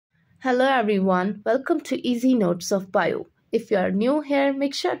Hello everyone, welcome to Easy Notes of Bio. If you are new here,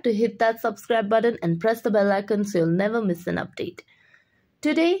 make sure to hit that subscribe button and press the bell icon so you'll never miss an update.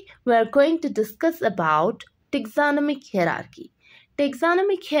 Today we are going to discuss about taxonomic hierarchy.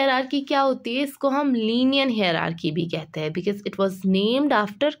 Taxonomic hierarchy क्या होती है? इसको हम linear hierarchy भी कहते हैं because it was named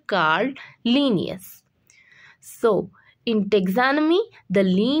after Carl Linnaeus. So, in taxonomy, the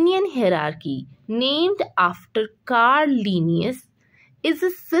linear hierarchy named after Carl Linnaeus is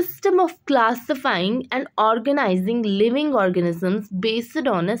a system of classifying and organizing living organisms based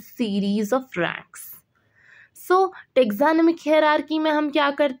on a series of ranks. So, taxonomic hierarchy में हम क्या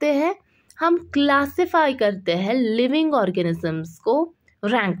करते हैं? हम classify करते हैं living organisms को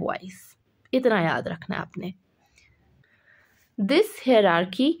rank wise. इतना याद रखना है आपने. This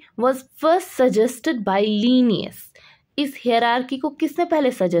hierarchy was first suggested by Linnaeus. इस hierarchy को किसने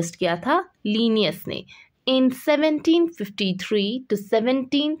पहले सजेस्ट किया था? Linnaeus ने. In 1753 to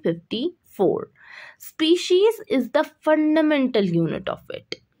 1754. Species is the fundamental unit of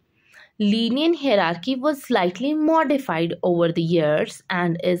it. Linear hierarchy was slightly modified over the years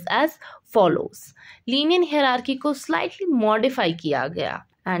and is as follows. Linear hierarchy को slightly modify किया गया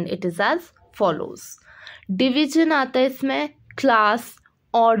and it is as follows. Division आता है इसमें class,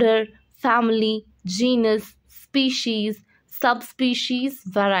 order, family, genus, species, subspecies,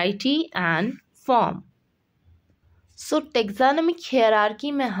 variety and form. So टेक्सानोमिक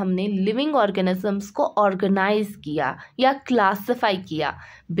hierarchy में हमने living organisms को organise किया या क्लासिफाई किया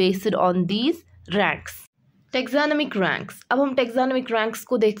based on these ranks. टेक्सानोमिक ranks. अब हम टेक्सानोमिक रैंक्स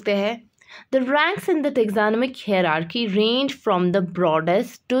को देखते हैं. The ranks in the टेक्सानोमिक hierarchy range from the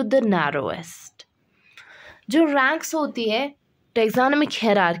broadest to the narrowest. जो रैंक्स होती है टेक्सानोमिक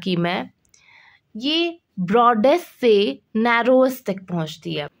हायरार्की में, ये ब्रॉडेस्ट से नैरोएस्ट तक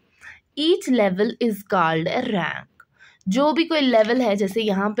पहुंचती है. Each level is called A rank. जो भी कोई लेवल है, जैसे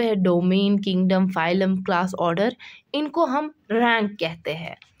यहाँ पे है domain, kingdom, phylum, class, order, इनको हम रैंक कहते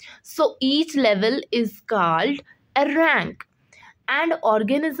हैं. So each level is called a rank and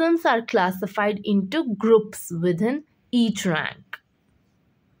organisms are classified into groups with in each rank.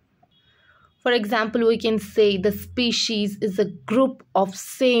 For example, we can say the species is a group of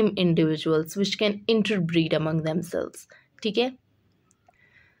same individuals which can interbreed among themselves. ठीक है.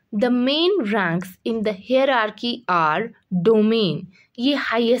 The main ranks in the hierarchy are domain. ये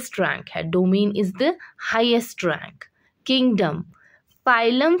highest rank है. Domain is the highest rank. Kingdom,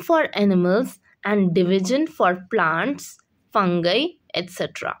 phylum for animals and division for plants, fungi,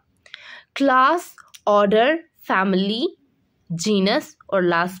 etc. Class, order, family, genus और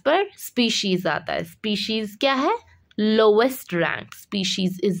last पर species आता है. Species क्या है? Lowest rank.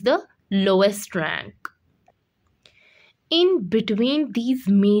 Species is the lowest rank. In between these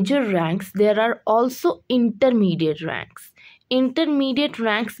major ranks, there are also intermediate ranks. Intermediate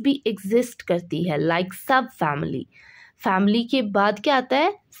ranks भी exist करती है, like subfamily. Family के बाद क्या आता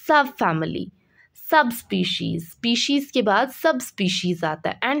है? Subfamily. Subspecies. Species के बाद subspecies आता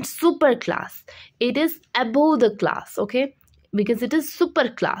है. And superclass. It is above the class, okay? Because it is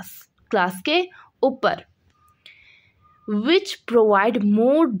superclass. Class के ऊपर. Which provide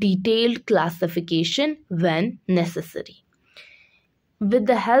more detailed classification when necessary. With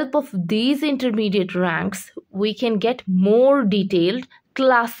the help of these intermediate ranks, we can get more detailed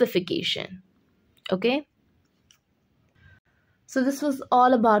classification. Okay? So this was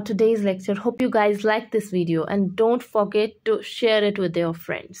all about today's lecture. Hope you guys liked this video and don't forget to share it with your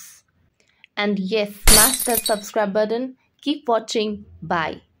friends. And yes, smash that subscribe button. Keep watching.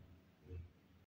 Bye.